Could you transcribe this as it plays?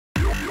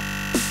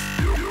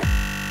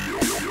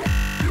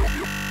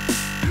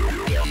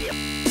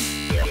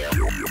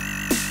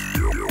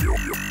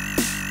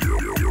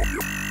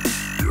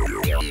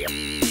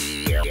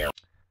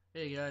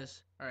Hey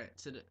guys, alright,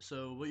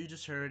 so what you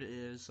just heard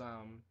is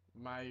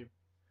my,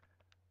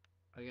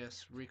 I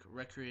guess,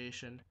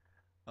 recreation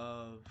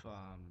of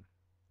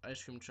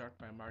Ice Cream Truck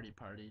by Marty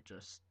Party,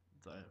 just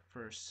the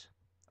first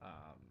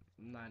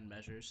 9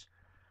 measures.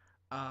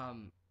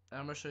 And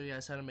I'm gonna show you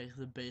guys how to make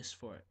the bass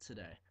for it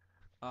today.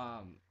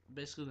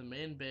 Basically the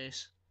main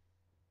bass,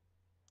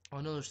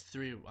 oh no, there's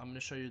three. I'm gonna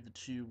show you the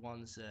two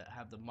ones that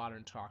have the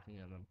modern talking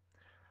in them.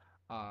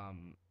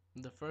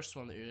 The first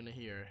one that you're gonna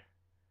hear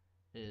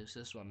is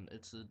this one.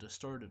 It's the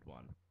distorted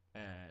one,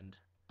 and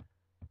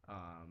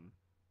um,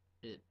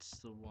 it's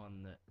the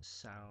one that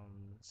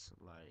sounds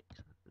like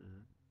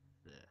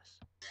this.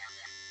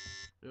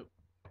 Oop,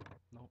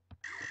 nope.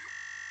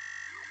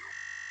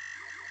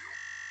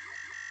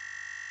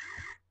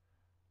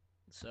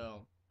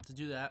 So to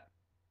do that,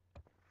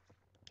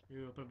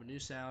 you're gonna put up a new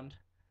sound.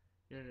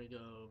 You're gonna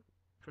go.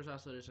 First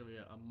oscillator is gonna be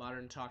a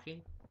modern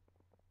talking.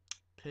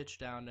 Pitch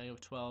down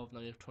 -12,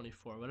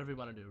 -24, whatever you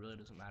want to do. Really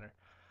doesn't matter.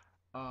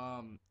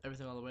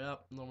 Everything all the way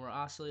up. No more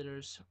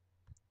oscillators.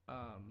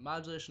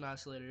 Modulation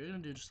oscillator. You're gonna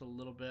do just a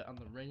little bit on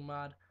the ring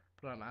mod.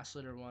 Put on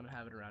oscillator 1,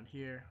 have it around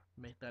here.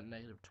 Make that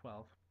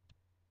 -12.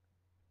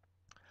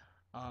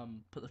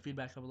 Put the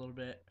feedback up a little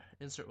bit.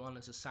 Insert one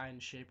is a sine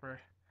shaper.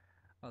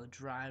 The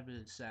drive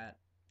is at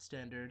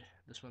standard.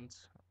 This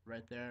one's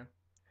right there.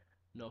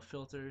 No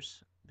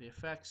filters. The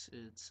effects,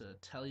 it's a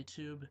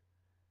teletube.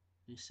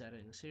 These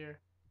settings here.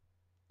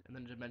 And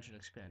then dimension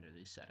expander,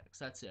 these settings.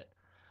 That's it.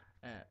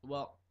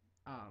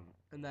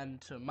 And then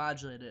to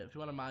modulate it, if you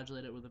want to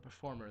modulate it with a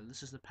performer,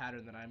 this is the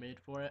pattern that I made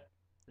for it.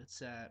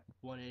 It's at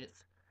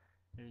 1/8,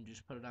 and you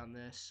just put it on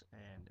this,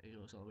 and it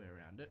goes all the way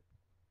around it.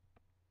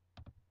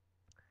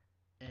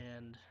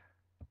 And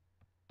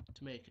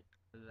to make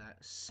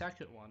that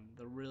second one,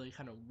 the really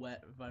kind of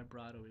wet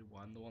vibrato-y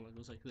one, the one that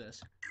goes like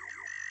this,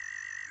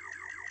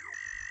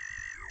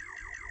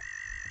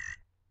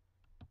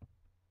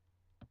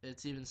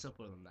 it's even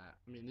simpler than that.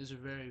 I mean, these are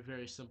very,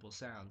 very simple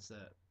sounds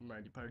that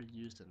Marty Party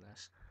used in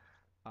this.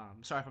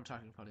 Sorry if I'm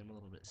talking funny, I'm a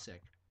little bit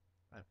sick.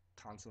 I have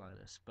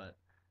tonsillitis, but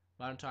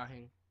while I'm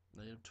talking,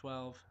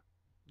 -12,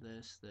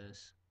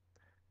 this,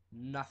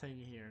 nothing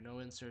here, no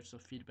inserts, no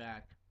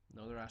feedback,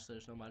 no other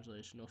oscillators, no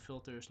modulation, no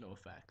filters, no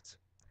effects.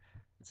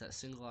 It's that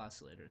single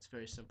oscillator. It's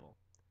very simple.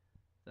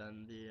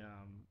 Then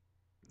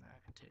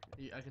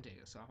I can take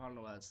this off. I don't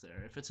know why it's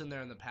there. If it's in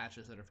there in the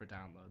patches that are for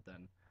download,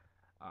 then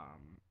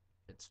um,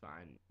 it's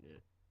fine.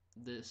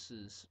 This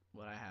is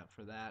what I have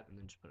for that, and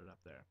then just put it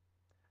up there.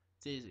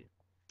 It's easy,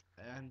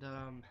 and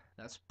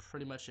that's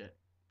pretty much it.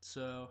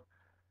 So,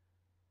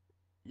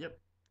 yep.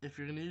 If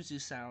you're gonna use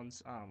these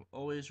sounds,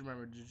 always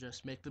remember to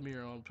just make them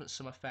your own. Put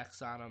some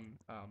effects on them.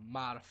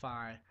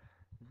 Modify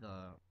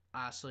the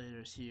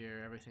oscillators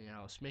here, everything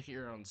else. Make it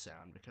your own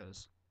sound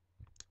because,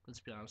 let's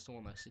be honest, no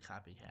one likes to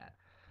copycat.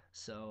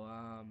 So,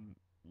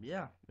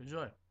 yeah,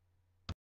 enjoy.